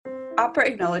APRA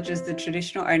acknowledges the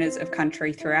traditional owners of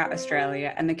country throughout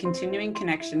Australia and the continuing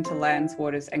connection to lands,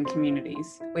 waters and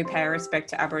communities. We pay our respect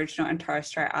to Aboriginal and Torres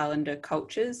Strait Islander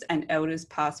cultures and elders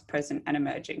past, present and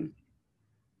emerging.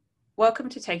 Welcome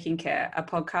to Taking Care, a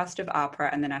podcast of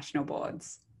APRA and the National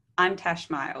Boards. I'm Tash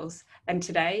Miles, and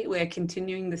today we are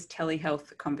continuing this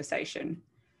telehealth conversation.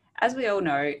 As we all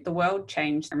know, the world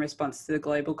changed in response to the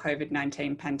global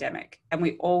COVID-19 pandemic, and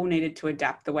we all needed to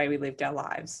adapt the way we lived our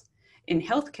lives. In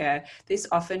healthcare, this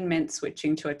often meant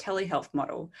switching to a telehealth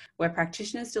model, where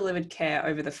practitioners delivered care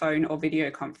over the phone or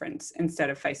video conference instead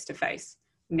of face-to-face.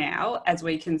 Now, as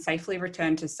we can safely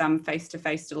return to some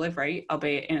face-to-face delivery,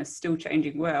 albeit in a still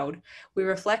changing world, we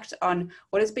reflect on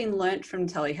what has been learnt from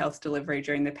telehealth delivery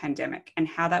during the pandemic and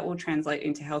how that will translate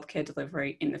into healthcare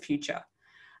delivery in the future.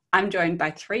 I'm joined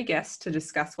by three guests to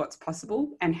discuss what's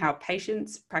possible and how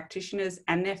patients, practitioners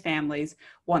and their families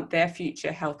want their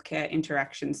future healthcare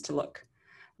interactions to look.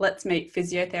 Let's meet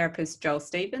physiotherapist Joel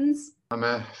Stevens. I'm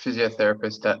a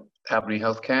physiotherapist at Albany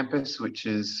Health Campus, which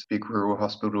is a big rural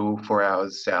hospital 4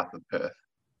 hours south of Perth.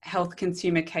 Health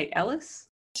consumer Kate Ellis.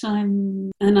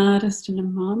 I'm an artist and a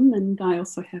mum, and I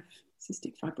also have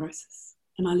cystic fibrosis,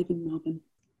 and I live in Melbourne.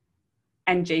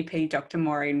 And GP Dr.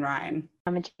 Maureen Ryan.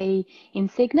 I'm a GP in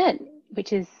Cygnet,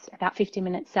 which is about 50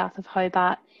 minutes south of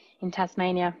Hobart in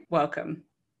Tasmania. Welcome.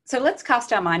 So let's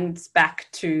cast our minds back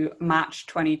to March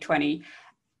 2020.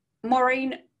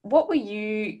 Maureen, what were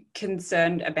you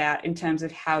concerned about in terms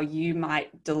of how you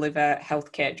might deliver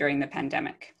healthcare during the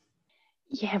pandemic?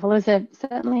 Yeah, well, it was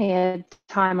certainly a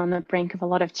time on the brink of a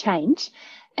lot of change.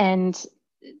 And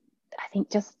I think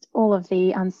just all of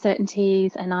the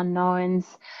uncertainties and unknowns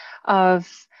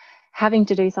of having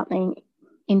to do something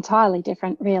entirely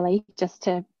different, really, just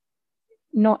to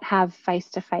not have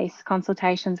face-to-face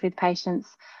consultations with patients,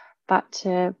 but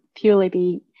to purely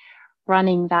be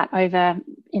running that over,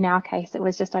 in our case, it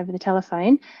was just over the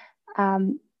telephone.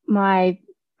 My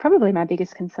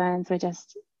biggest concerns were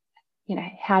just,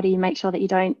 how do you make sure that you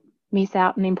don't miss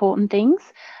out on important things?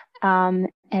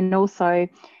 And also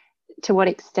to what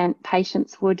extent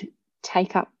patients would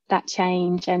take up that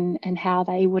change and how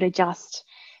they would adjust,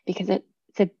 because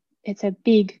it's a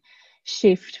big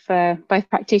shift for both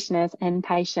practitioners and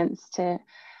patients to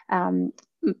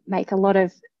make a lot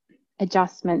of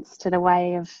adjustments to the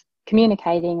way of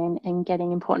communicating and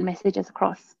getting important messages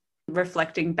across.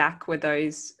 Reflecting back, were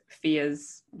those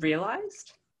fears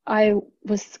realised? I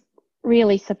was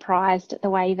really surprised at the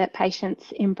way that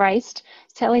patients embraced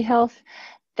telehealth.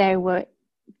 They were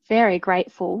very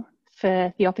grateful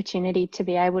for the opportunity to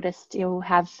be able to still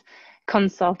have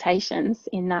consultations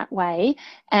in that way,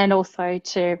 and also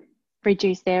to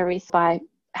reduce their risk by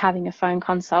having a phone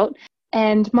consult.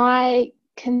 And my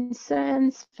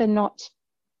concerns for not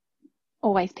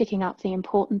always picking up the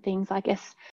important things, I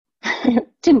guess,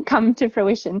 didn't come to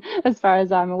fruition as far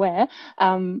as I'm aware.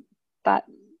 But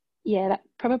yeah, that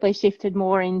probably shifted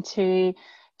more into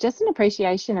just an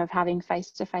appreciation of having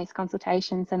face-to-face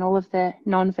consultations and all of the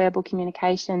non-verbal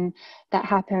communication that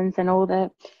happens and all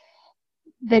the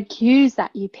cues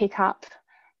that you pick up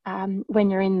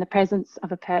when you're in the presence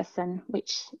of a person,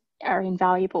 which are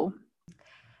invaluable.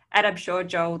 And I'm sure,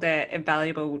 Joel, they're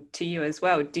invaluable to you as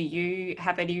well. Do you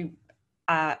have any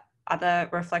other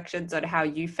reflections on how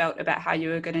you felt about how you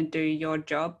were going to do your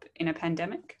job in a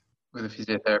pandemic? With a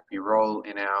physiotherapy role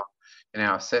in our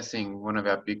assessing, one of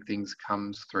our big things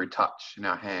comes through touch in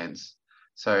our hands.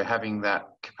 So having that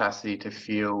capacity to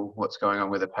feel what's going on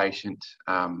with a patient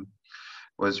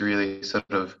was really sort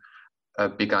of a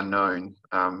big unknown.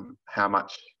 How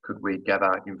much could we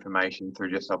gather information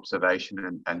through just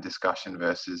observation and discussion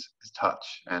versus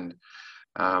touch? And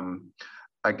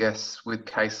I guess with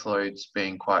caseloads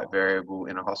being quite variable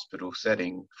in a hospital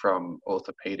setting, from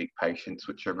orthopaedic patients,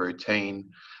 which are routine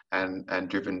and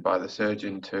driven by the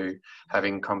surgeon, to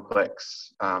having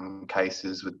complex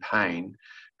cases with pain,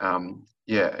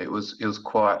 it was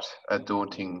quite a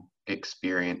daunting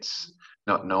experience,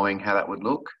 not knowing how that would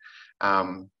look.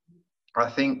 I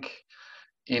think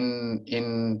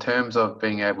in terms of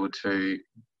being able to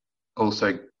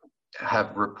also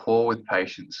have rapport with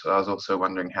patients, I was also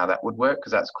wondering how that would work,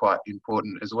 because that's quite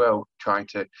important as well, trying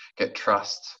to get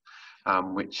trust,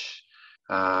 which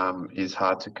is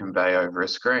hard to convey over a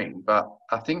screen. But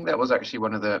I think that was actually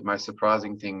one of the most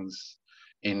surprising things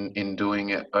in doing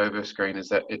it over screen, is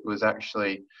that it was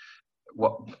actually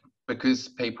because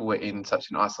people were in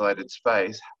such an isolated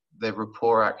space, their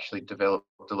rapport actually developed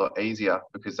a lot easier,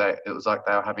 because it was like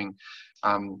they were having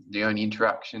the only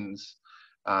interactions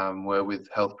were with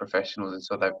health professionals, and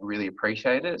so they really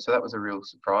appreciated it. So that was a real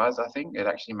surprise. I think it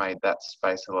actually made that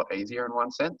space a lot easier in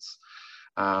one sense.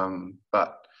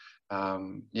 But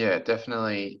yeah,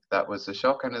 definitely that was a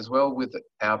shock. And as well with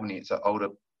Albany, it's an older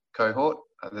cohort.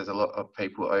 There's a lot of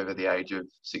people over the age of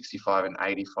 65 and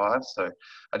 85. So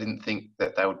I didn't think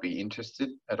that they would be interested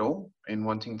at all in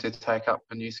wanting to take up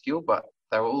a new skill, but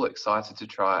they were all excited to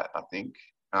try it, I think,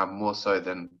 more so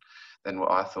than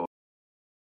what I thought.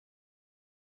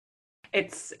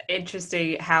 It's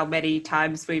interesting how many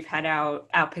times we've had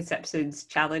our perceptions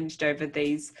challenged over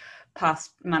these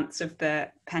past months of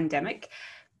the pandemic.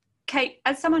 Kate,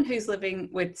 as someone who's living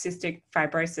with cystic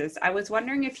fibrosis, I was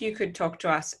wondering if you could talk to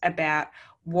us about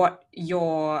what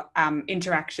your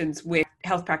interactions with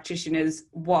health practitioners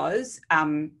was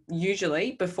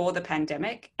usually before the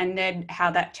pandemic, and then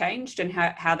how that changed and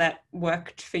how that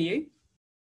worked for you.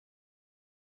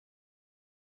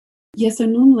 Yeah, so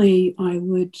normally I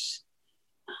would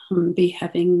be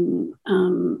having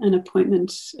an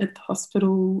appointment at the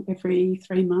hospital every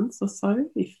 3 months or so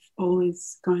if all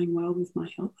is going well with my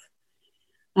health.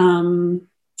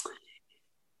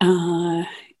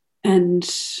 And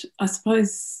I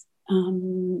suppose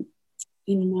in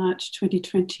March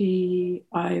 2020,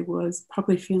 I was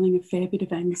probably feeling a fair bit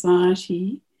of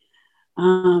anxiety,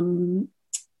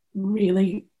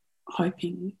 really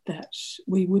hoping that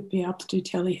we would be able to do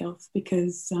telehealth,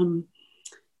 because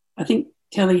I think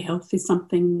telehealth is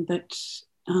something that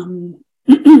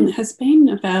has been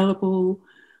available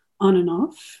on and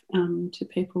off to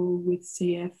people with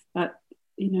CF, but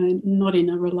not in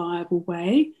a reliable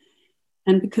way.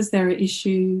 And because there are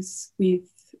issues with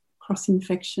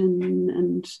cross-infection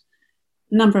and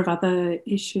a number of other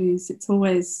issues, it's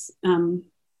always,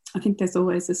 I think there's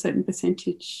always a certain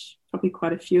percentage, probably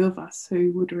quite a few of us,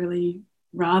 who would really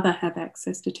rather have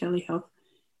access to telehealth.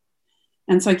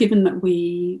 And so given that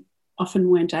we often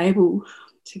weren't able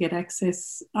to get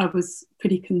access, I was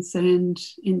pretty concerned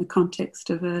in the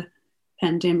context of a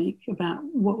pandemic about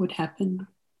what would happen,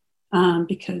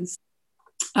 because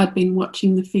I'd been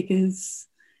watching the figures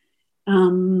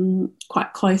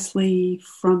quite closely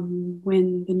from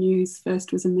when the news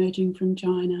first was emerging from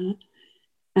China.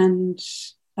 And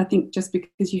I think just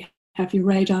because you have your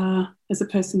radar, as a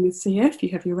person with CF, you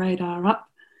have your radar up.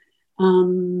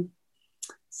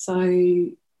 So,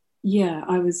 yeah,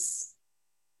 I was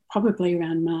probably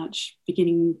around March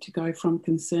beginning to go from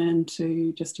concern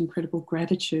to just incredible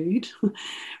gratitude,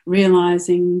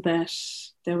 realising that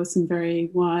there were some very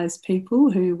wise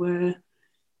people who were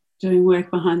doing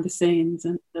work behind the scenes,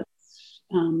 and that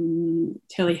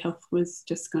telehealth was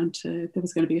just there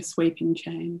was going to be a sweeping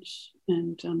change.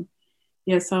 And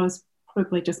so I was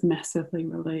probably just massively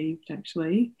relieved,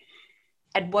 actually.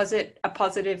 And was it a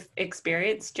positive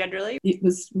experience generally? It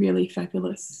was really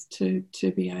fabulous to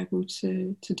be able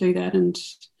to do that. And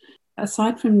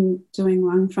aside from doing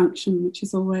lung function, which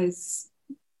is always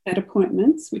at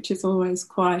appointments, which is always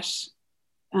quite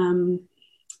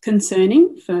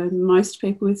concerning for most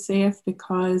people with CF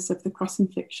because of the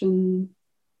cross-infection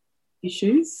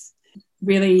issues.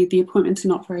 Really, the appointments are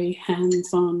not very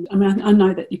hands-on. I mean, I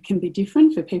know that it can be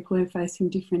different for people who are facing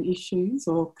different issues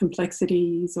or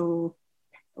complexities or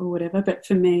whatever, but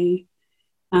for me,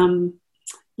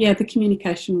 the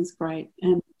communication was great,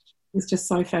 and it was just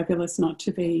so fabulous not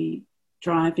to be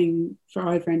driving for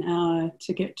over an hour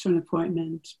to get to an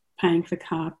appointment, paying for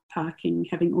car parking,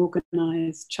 having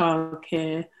organised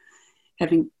childcare,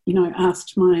 having,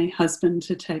 asked my husband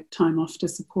to take time off to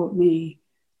support me.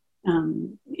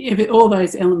 All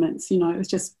those elements, it was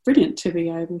just brilliant to be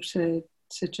able to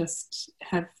just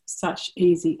have such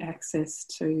easy access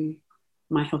to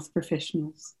my health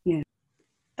professionals. Yeah.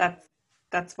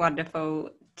 That's wonderful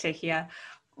to hear.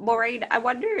 Maureen, I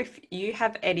wonder if you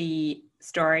have any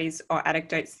stories or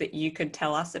anecdotes that you could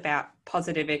tell us about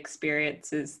positive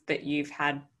experiences that you've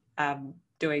had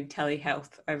doing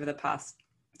telehealth over the past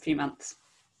few months.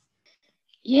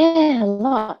 Yeah,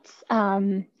 lots.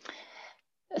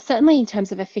 Certainly in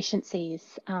terms of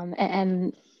efficiencies,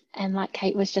 and like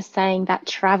Kate was just saying, that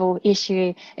travel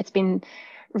issue, it's been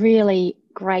really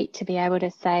great to be able to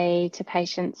say to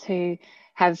patients who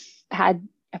have had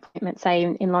appointments, say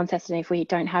in Launceston, if we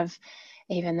don't have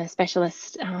even the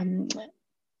specialist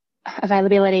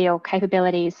availability or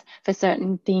capabilities for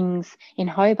certain things in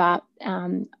Hobart,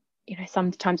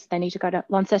 sometimes they need to go to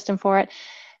Launceston for it,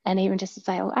 and even just to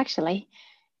say, well, actually,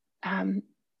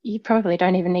 you probably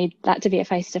don't even need that to be a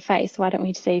face-to-face. Why don't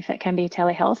we see if it can be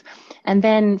telehealth? And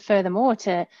then furthermore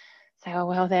to say, oh,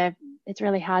 well, it's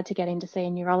really hard to get in to see a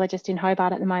neurologist in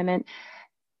Hobart at the moment,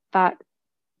 but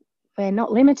we're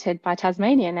not limited by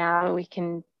Tasmania now. We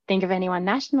can think of anyone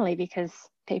nationally because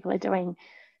people are doing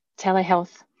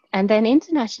telehealth. And then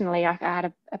internationally, I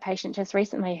had a patient just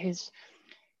recently who's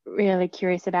really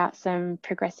curious about some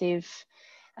progressive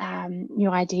new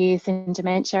ideas in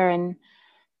dementia, and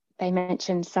they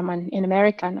mentioned someone in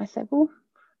America, and I said, well,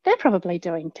 they're probably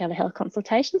doing telehealth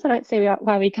consultations. I don't see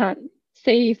why we can't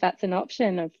see if that's an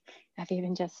option of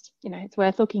even just, it's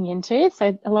worth looking into.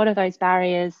 So a lot of those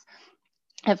barriers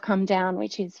have come down,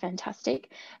 which is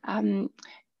fantastic.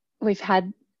 We've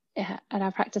had at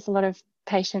our practice a lot of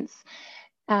patients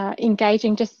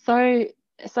engaging just so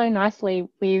nicely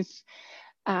with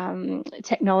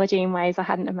technology in ways I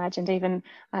hadn't imagined. Even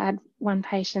I had one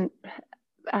patient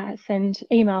send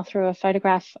email through a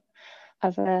photograph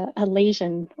of a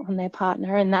lesion on their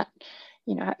partner, and that,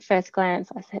 at first glance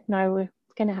I said, no, we're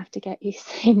going to have to get you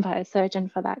seen by a surgeon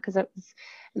for that, because it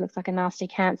looks like a nasty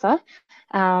cancer.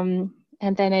 And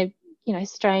then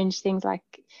strange things like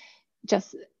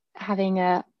just having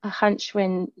a hunch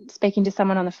when speaking to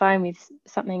someone on the phone with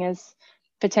something as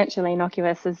potentially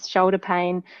innocuous as shoulder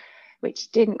pain,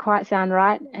 which didn't quite sound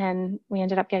right, and we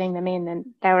ended up getting them in and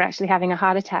they were actually having a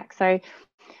heart attack. So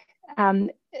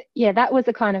that was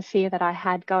the kind of fear that I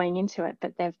had going into it,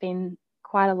 but there've been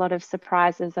quite a lot of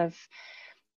surprises of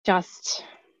just,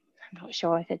 I'm not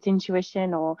sure if it's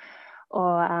intuition or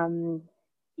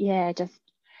just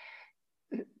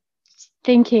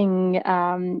thinking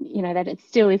that it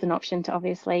still is an option to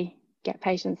obviously get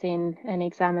patients in and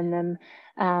examine them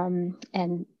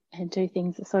and do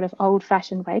things a sort of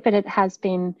old-fashioned way, but it has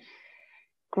been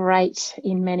great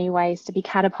in many ways to be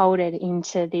catapulted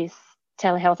into this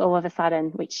telehealth all of a sudden,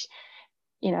 which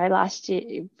last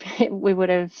year we would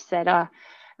have said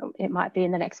it might be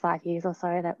in the next 5 years or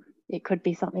so that it could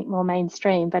be something more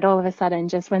mainstream, but all of a sudden,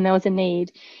 just when there was a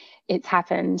need, it's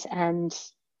happened, and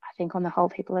I think on the whole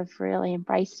people have really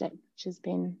embraced it, which has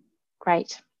been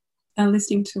great.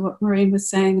 Listening to what Maureen was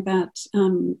saying about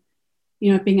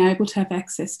being able to have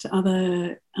access to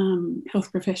other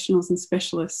health professionals and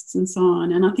specialists and so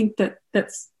on. And I think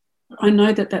I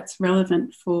know that's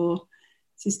relevant for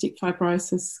cystic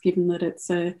fibrosis, given that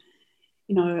it's a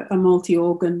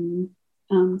multi-organ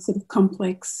sort of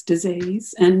complex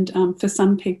disease. And for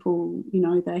some people,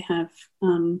 they have,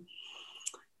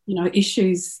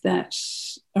 issues that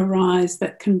arise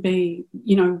that can be,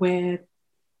 where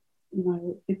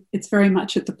it's very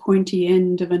much at the pointy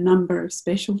end of a number of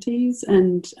specialties.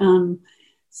 And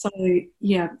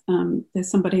there's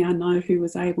somebody I know who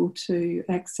was able to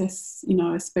access,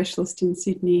 a specialist in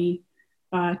Sydney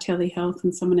via telehealth,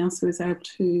 and someone else who was able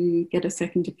to get a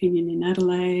second opinion in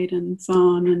Adelaide and so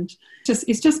on. And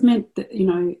it's just meant that,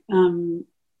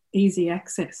 easy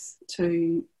access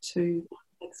to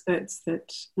experts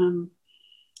that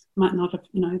might not have,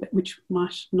 which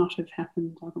might not have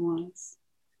happened otherwise.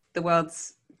 The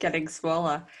world's getting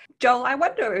smaller. Joel, I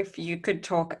wonder if you could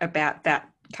talk about that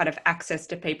kind of access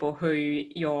to people who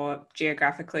you're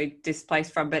geographically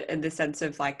displaced from, but in the sense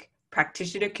of like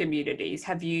practitioner communities.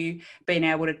 Have you been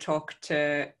able to talk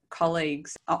to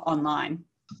colleagues online?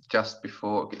 Just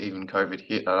before even COVID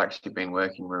hit, I'd actually been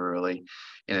working rurally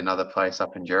in another place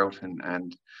up in Geraldton,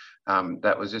 and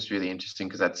that was just really interesting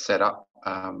because I'd set up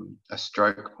a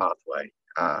stroke pathway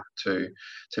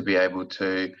to be able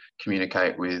to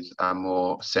communicate with a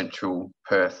more central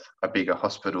Perth, a bigger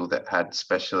hospital that had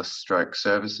specialist stroke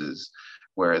services,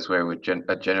 whereas we're a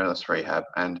generalist rehab.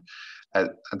 And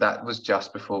that was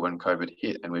just before when COVID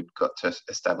hit, and we'd got to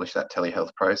establish that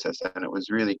telehealth process. And it was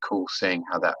really cool seeing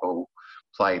how that all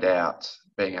played out,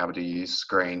 being able to use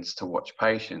screens to watch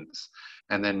patients.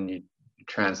 And then you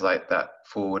translate that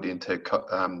forward into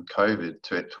COVID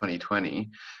to 2020,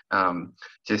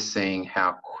 just seeing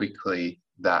how quickly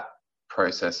that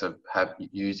process of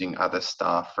using other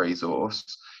staff resource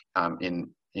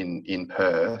in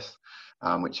Perth,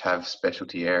 which have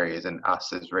specialty areas, and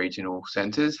us as regional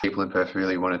centres, people in Perth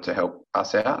really wanted to help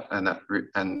us out, and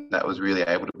that was really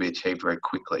able to be achieved very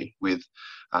quickly with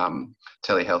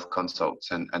telehealth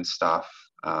consults and staff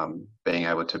being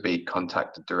able to be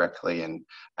contacted directly,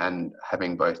 and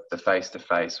having both the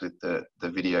face-to-face with the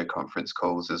video conference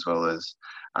calls, as well as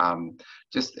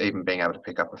just even being able to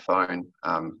pick up a phone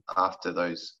after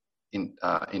those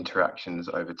interactions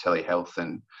over telehealth,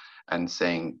 and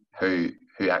seeing who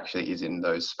actually is in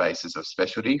those spaces of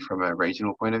specialty from a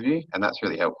regional point of view. And that's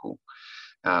really helpful,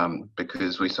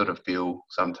 because we sort of feel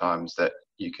sometimes that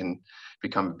you can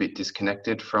become a bit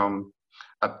disconnected from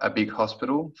a big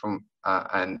hospital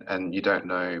and you don't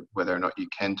know whether or not you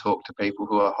can talk to people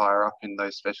who are higher up in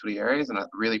those specialty areas. And it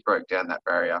really broke down that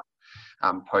barrier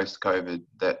post-COVID,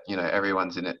 that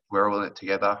everyone's in it, we're all in it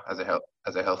together as a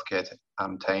healthcare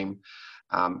team,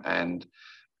 and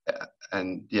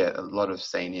a lot of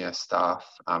senior staff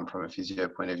from a physio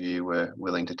point of view were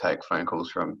willing to take phone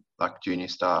calls from like junior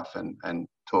staff and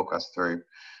talk us through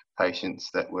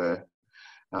patients that were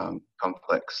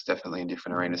complex, definitely in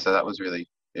different arenas. So that was really,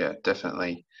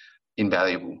 definitely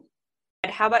invaluable.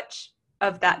 And how much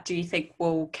of that do you think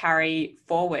will carry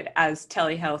forward, as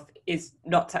telehealth is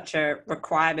not such a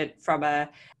requirement from a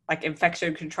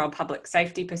infection control public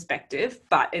safety perspective,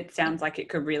 but it sounds like it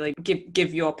could really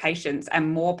give your patients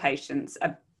and more patients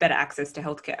a better access to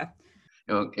healthcare?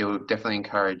 It will definitely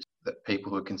encourage that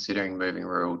people who are considering moving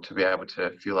rural to be able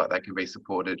to feel like they can be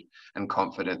supported and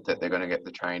confident that they're going to get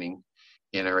the training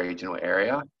in a regional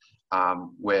area,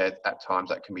 where at times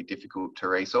that can be difficult to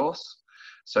resource.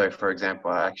 So, for example,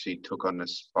 I actually took on a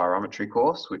spirometry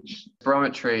course, which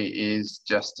spirometry is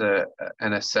just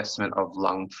an assessment of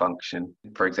lung function.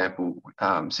 For example,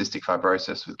 cystic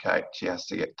fibrosis with Kate, she has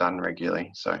to get done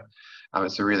regularly. So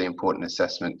it's a really important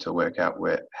assessment to work out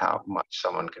how much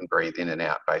someone can breathe in and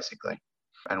out, basically.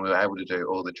 And we were able to do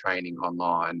all the training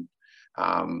online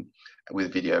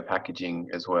with video packaging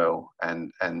as well,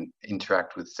 and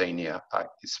interact with senior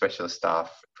specialist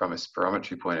staff from a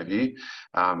spirometry point of view,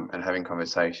 and having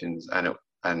conversations and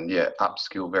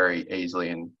upskill very easily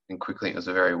and quickly. It was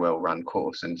a very well run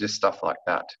course, and just stuff like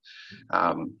that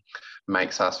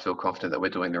makes us feel confident that we're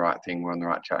doing the right thing, we're on the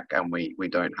right track, and we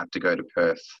don't have to go to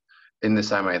Perth in the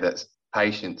same way that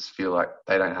patients feel like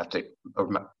they don't have to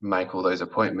make all those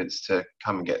appointments to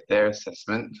come and get their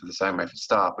assessment. For the same way for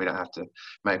staff, we don't have to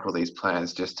make all these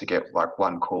plans just to get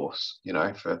one course,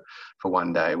 for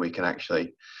one day. We can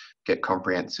actually get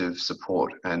comprehensive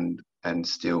support and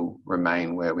still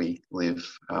remain where we live.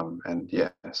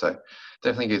 So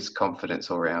definitely gives confidence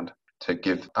all around to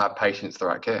give our patients the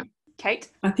right care. Kate?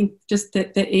 I think just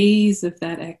that the ease of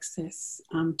that access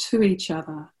to each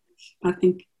other, I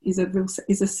think, is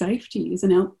a safety,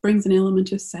 brings an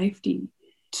element of safety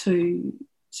to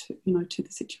the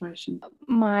situation.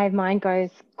 My mind goes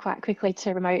quite quickly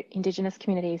to remote Indigenous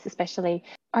communities, especially.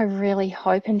 I really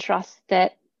hope and trust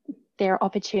that there are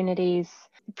opportunities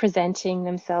presenting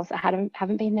themselves that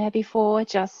haven't been there before,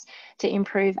 just to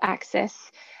improve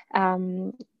access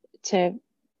to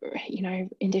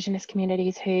Indigenous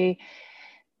communities who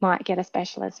might get a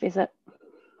specialist visit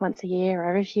once a year or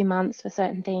every few months for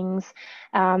certain things.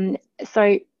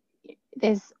 So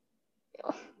there's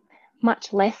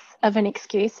much less of an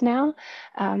excuse now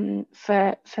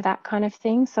for that kind of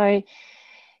thing. So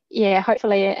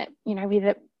hopefully,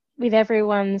 with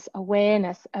everyone's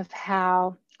awareness of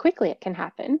how quickly it can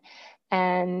happen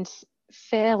and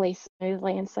fairly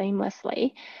smoothly and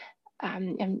seamlessly,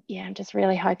 I'm just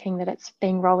really hoping that it's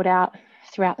being rolled out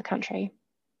throughout the country.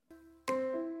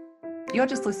 You're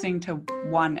just listening to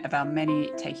one of our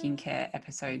many Taking Care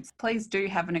episodes. Please do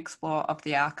have an explore of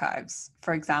the archives.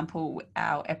 For example,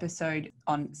 our episode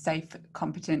on safe,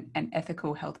 competent and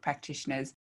ethical health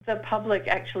practitioners. The public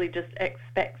actually just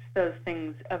expects those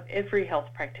things of every health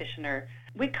practitioner.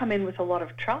 We come in with a lot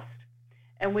of trust,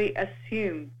 and we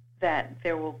assume that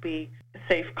there will be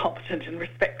safe, competent and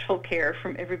respectful care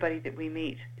from everybody that we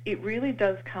meet. It really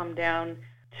does come down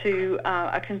to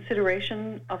a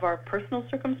consideration of our personal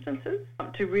circumstances,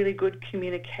 to really good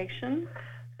communication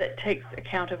that takes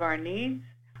account of our needs.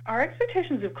 Our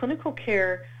expectations of clinical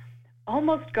care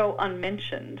almost go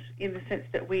unmentioned, in the sense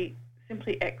that we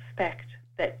simply expect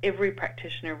that every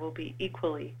practitioner will be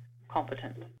equally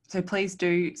competent. So please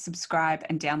do subscribe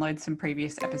and download some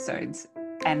previous episodes,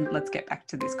 and let's get back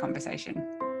to this conversation.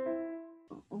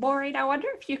 Maureen, I wonder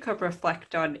if you could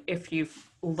reflect on if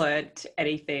you've learnt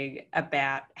anything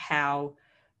about how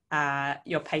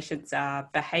your patients are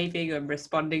behaving and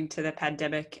responding to the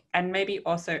pandemic, and maybe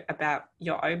also about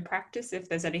your own practice, if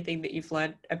there's anything that you've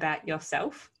learned about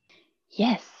yourself.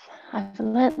 Yes, I've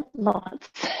learnt lots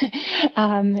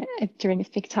during this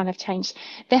big time of change.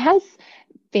 There has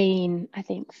been, I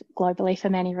think, globally for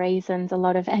many reasons, a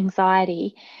lot of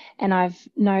anxiety, and I've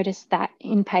noticed that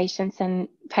in patients, and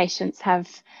patients have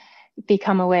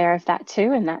become aware of that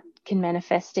too, and that can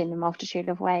manifest in a multitude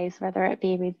of ways, whether it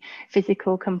be with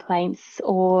physical complaints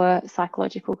or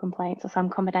psychological complaints or some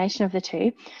combination of the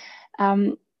two.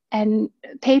 And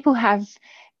people have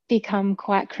become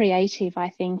quite creative, I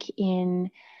think,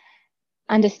 in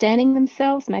understanding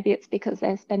themselves. Maybe it's because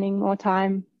they're spending more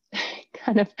time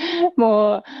kind of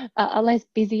more a less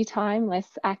busy time,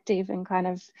 less active and kind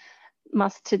of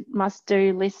must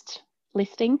do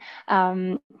listing.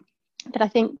 But I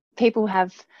think people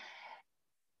have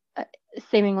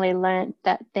seemingly learnt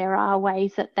that there are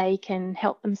ways that they can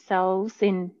help themselves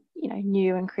in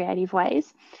new and creative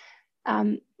ways.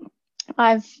 I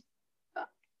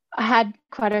had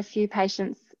quite a few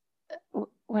patients,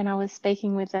 when I was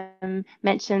speaking with them,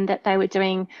 mentioned that they were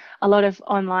doing a lot of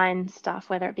online stuff,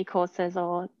 whether it be courses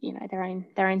or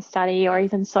their own study or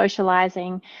even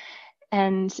socializing,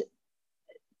 and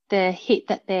the hit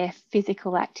that their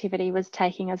physical activity was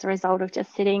taking as a result of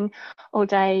just sitting all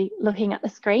day looking at the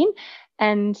screen.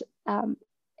 And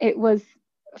it was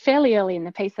fairly early in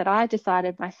the piece that I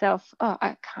decided myself, oh,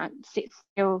 I can't sit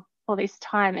still all this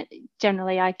time.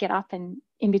 Generally, I get up and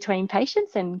in between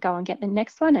patients and go and get the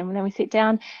next one, and then we sit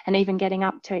down, and even getting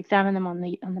up to examine them on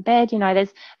the bed. You know,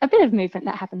 there's a bit of movement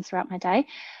that happens throughout my day,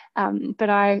 but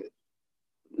I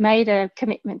made a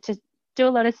commitment to do a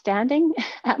lot of standing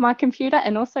at my computer,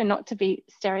 and also not to be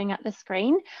staring at the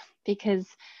screen, because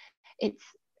it's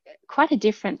quite a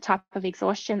different type of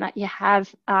exhaustion that you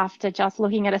have after just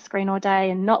looking at a screen all day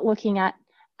and not looking at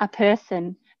a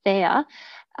person there.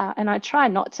 And I try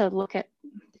not to look at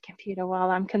the computer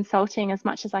while I'm consulting as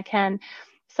much as I can.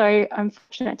 So I'm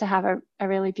fortunate to have a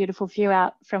really beautiful view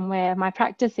out from where my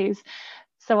practice is.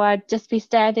 So I'd just be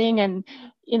standing and,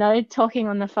 you know, talking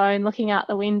on the phone, looking out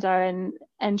the window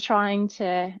and trying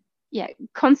to,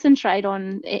 concentrate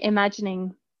on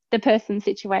imagining the person's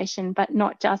situation, but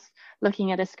not just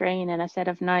looking at a screen and a set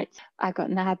of notes. I got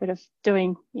in the habit of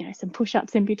doing, you know, some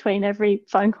push-ups in between every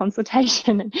phone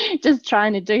consultation, and just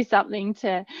trying to do something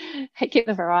to keep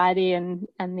the variety and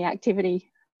the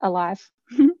activity alive.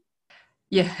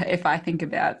 Yeah, if I think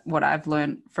about what I've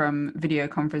learned from video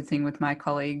conferencing with my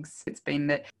colleagues, it's been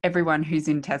that everyone who's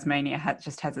in Tasmania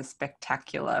has a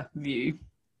spectacular view.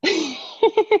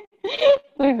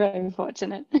 We're very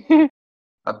fortunate.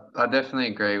 I definitely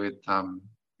agree with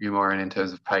you, Maureen, in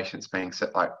terms of patients being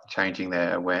changing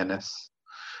their awareness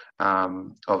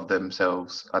of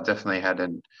themselves. I definitely had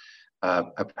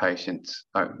a patient.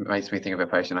 It makes me think of a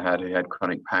patient I had who had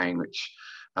chronic pain, which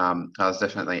I was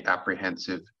definitely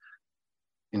apprehensive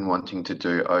in wanting to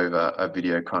do over a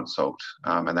video consult,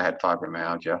 and they had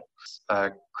fibromyalgia,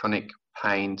 chronic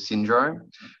pain syndrome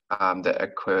that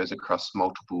occurs across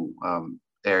multiple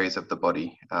areas of the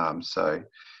body. So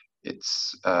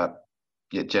it's a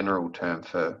general term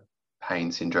for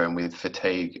pain syndrome with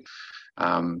fatigue,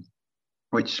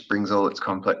 which brings all its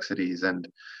complexities. And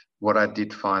what I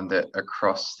did find that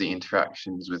across the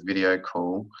interactions with video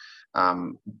call,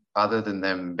 other than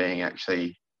them being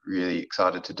actually really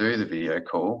excited to do the video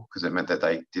call, because it meant that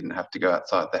they didn't have to go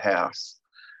outside the house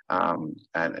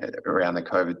and around the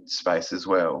COVID space as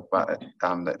well, but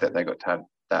that they got to have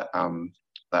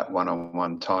that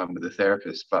one-on-one time with the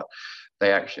therapist. But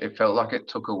it felt like it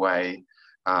took away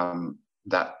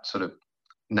that sort of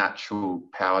natural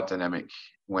power dynamic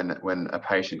when a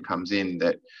patient comes in,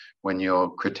 that when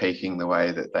you're critiquing the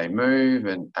way that they move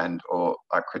or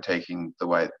critiquing the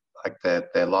way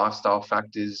their lifestyle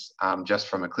factors, just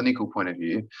from a clinical point of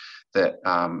view, that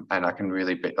and I can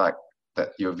really be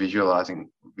that you're visualizing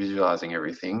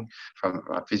everything from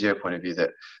a physio point of view,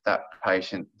 that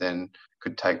patient then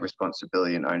could take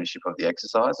responsibility and ownership of the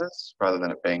exercises, rather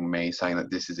than it being me saying that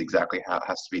this is exactly how it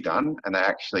has to be done. And they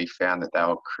actually found that they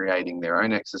were creating their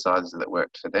own exercises that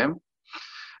worked for them.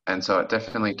 And so it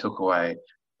definitely took away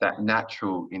that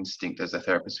natural instinct as a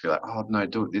therapist to be like, oh no,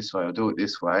 do it this way or do it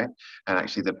this way. And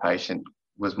actually the patient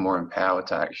was more empowered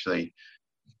to actually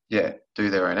do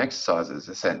their own exercises,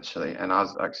 essentially. And I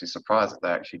was actually surprised that they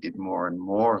actually did more and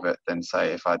more of it than,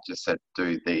 say, if I just said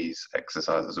do these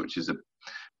exercises, which is a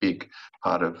big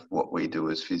part of what we do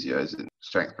as physios and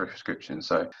strength prescription.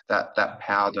 So that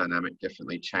power dynamic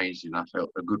definitely changed in, I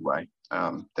felt, a good way.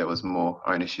 There was more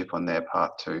ownership on their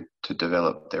part to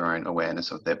develop their own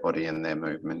awareness of their body and their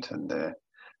movement and their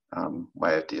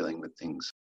way of dealing with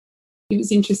things. It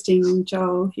was interesting,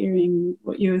 Joel, hearing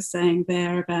what you were saying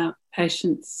there about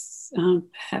patients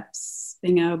perhaps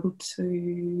being able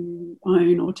to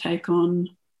own or take on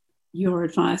your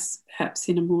advice perhaps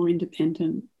in a more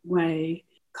independent way.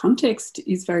 Context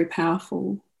is very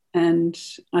powerful, and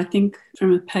I think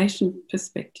from a patient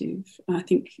perspective, I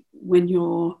think when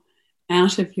you're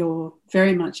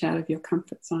very much out of your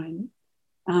comfort zone,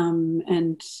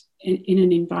 and in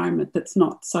an environment that's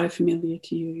not so familiar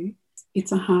to you,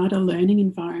 it's a harder learning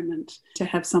environment to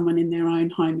have someone in their own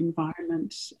home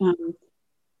environment.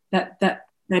 That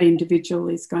individual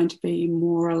is going to be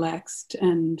more relaxed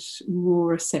and more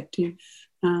receptive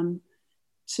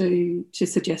to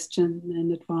suggestion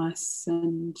and advice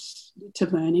and to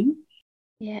learning.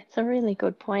 Yeah, it's a really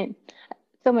good point.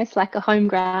 It's almost like a home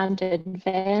ground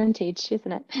advantage,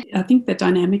 isn't it? I think the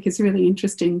dynamic is really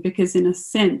interesting because, in a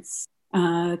sense,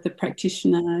 the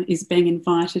practitioner is being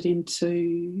invited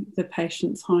into the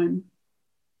patient's home.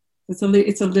 It's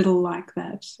a little like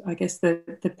that. I guess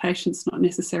the patient's not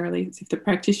necessarily, if the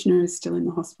practitioner is still in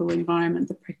the hospital environment,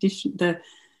 the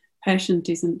patient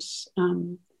isn't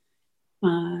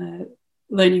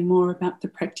learning more about the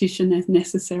practitioner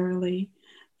necessarily,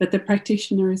 but the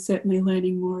practitioner is certainly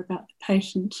learning more about the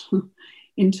patient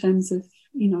in terms of,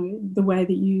 you know, the way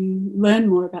that you learn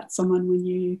more about someone when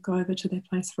you go over to their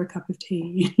place for a cup of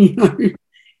tea. You know,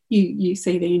 you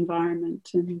see the environment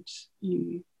and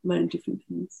you learn different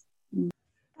things.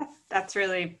 That's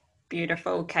really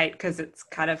beautiful, Kate, because it's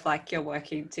kind of like you're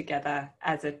working together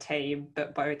as a team,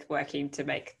 but both working to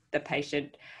make the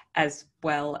patient as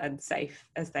well and safe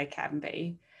as they can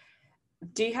be.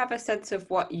 Do you have a sense of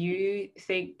what you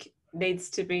think needs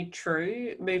to be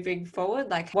true moving forward?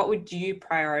 Like, what would you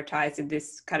prioritize in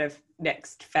this kind of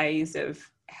next phase of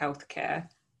healthcare?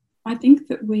 I think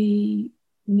that we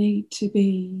need to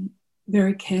be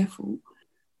very careful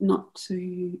not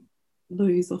to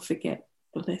lose or forget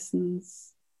the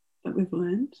lessons that we've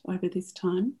learned over this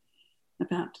time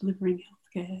about delivering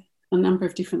healthcare on a number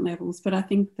of different levels. But I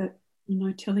think that, you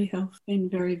know, telehealth has been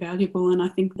very valuable, and I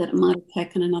think that it might have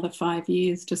taken another 5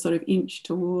 years to sort of inch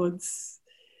towards,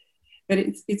 but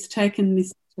it's taken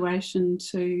this situation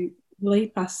to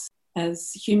leap us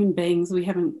as human beings. We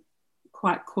haven't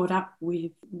quite caught up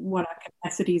with what our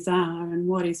capacities are and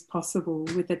what is possible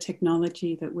with the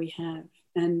technology that we have.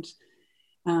 And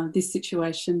this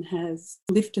situation has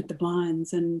lifted the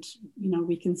blinds, and, you know,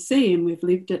 we can see and we've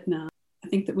lived it now. I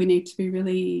think that we need to be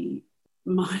really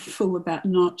mindful about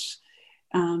not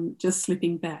just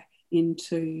slipping back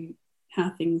into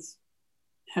how things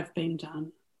have been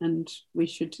done, and we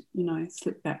should, you know,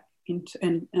 slip back into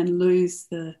and lose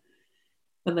the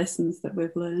lessons that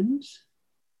we've learned.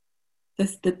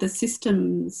 The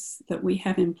systems that we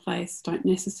have in place don't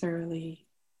necessarily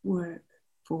work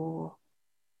for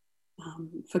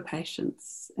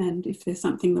patients, and if there's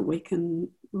something that we can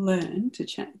learn to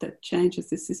that changes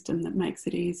the system, that makes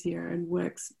it easier and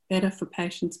works better for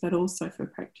patients but also for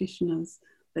practitioners,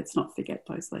 let's not forget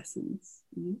those lessons.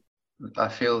 I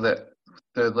feel that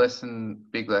the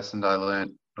big lesson I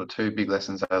learned, or two big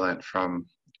lessons I learned from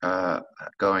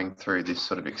going through this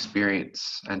sort of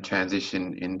experience and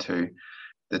transition into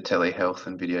the telehealth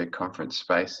and video conference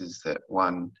space, is that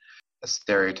one,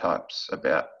 stereotypes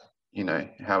about, you know,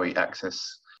 how we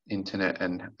access internet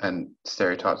and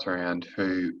stereotypes around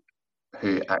who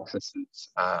accesses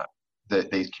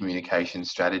these communication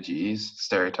strategies.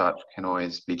 Stereotypes can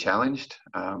always be challenged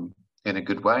in a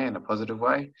good way, in a positive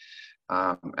way,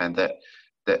 and that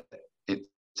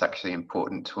it's actually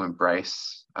important to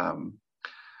embrace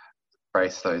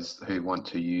those who want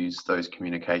to use those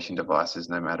communication devices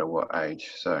no matter what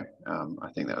age. So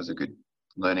I think that was a good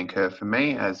learning curve for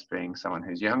me as being someone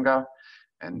who's younger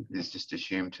and is just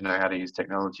assumed to know how to use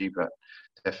technology, but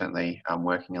definitely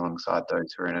working alongside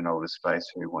those who are in an older space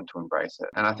who want to embrace it.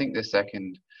 And I think the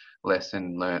second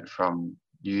lesson learnt from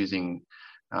using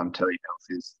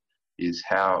telehealth is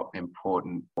how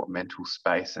important what mental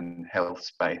space and health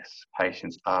space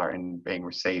patients are in being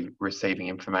receiving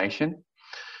information,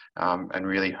 and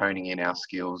really honing in our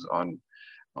skills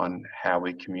on how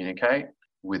we communicate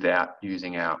without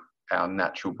using our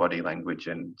natural body language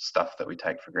and stuff that we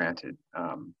take for granted.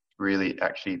 Really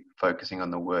actually focusing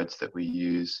on the words that we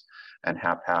use and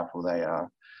how powerful they are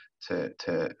to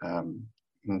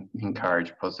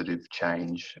encourage positive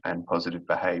change and positive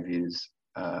behaviours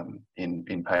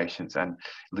in patients, and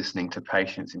listening to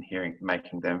patients and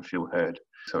making them feel heard.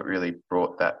 So it really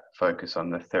brought that focus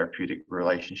on the therapeutic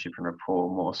relationship and rapport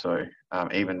more so,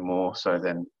 even more so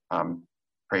than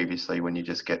previously, when you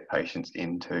just get patients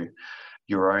into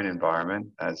your own environment,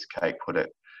 as Kate put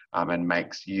it, and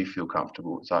makes you feel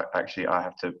comfortable. So actually I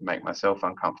have to make myself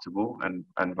uncomfortable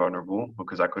and vulnerable,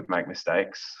 because I could make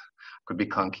mistakes, could be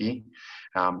clunky,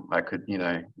 I could, you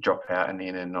know, drop out in the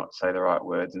end and not say the right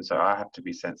words. And so I have to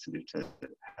be sensitive to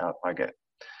how I get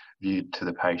viewed to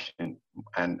the patient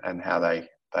and how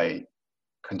they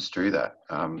construe that,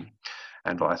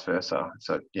 and vice versa.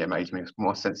 So yeah, it makes me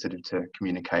more sensitive to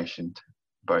communication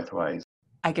both ways.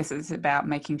 I guess it's about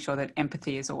making sure that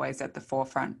empathy is always at the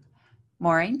forefront.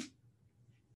 Maureen?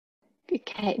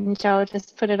 Kate and Joel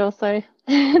just put it also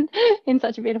in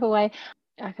such a beautiful way.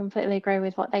 I completely agree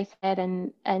with what they said,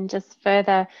 and just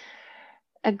further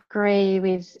agree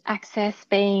with access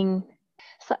being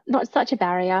not such a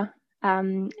barrier,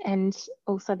 and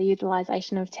also the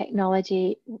utilisation of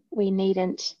technology. We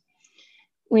needn't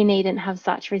have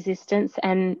such resistance,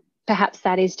 and perhaps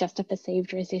that is just a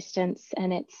perceived resistance,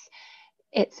 and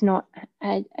it's not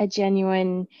a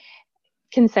genuine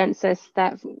consensus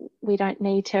that we don't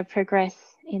need to progress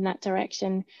in that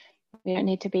direction. We don't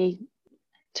need to be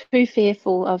too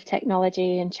fearful of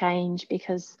technology and change,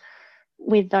 because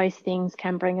with those things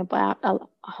can bring about a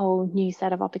whole new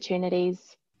set of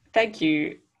opportunities. Thank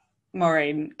you,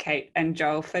 Maureen, Kate and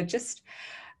Joel, for just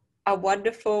a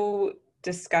wonderful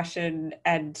discussion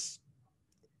and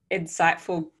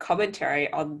insightful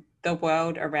commentary on the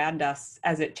world around us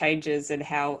as it changes and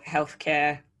how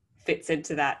healthcare fits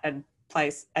into that and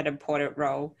plays an important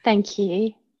role. Thank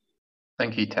you.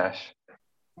 Thank you, Tash.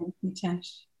 Thank you,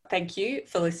 Tash. Thank you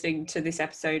for listening to this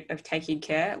episode of Taking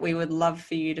Care. We would love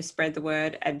for you to spread the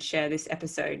word and share this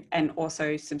episode, and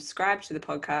also subscribe to the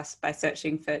podcast by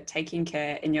searching for Taking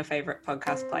Care in your favourite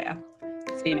podcast player.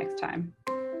 See you next time.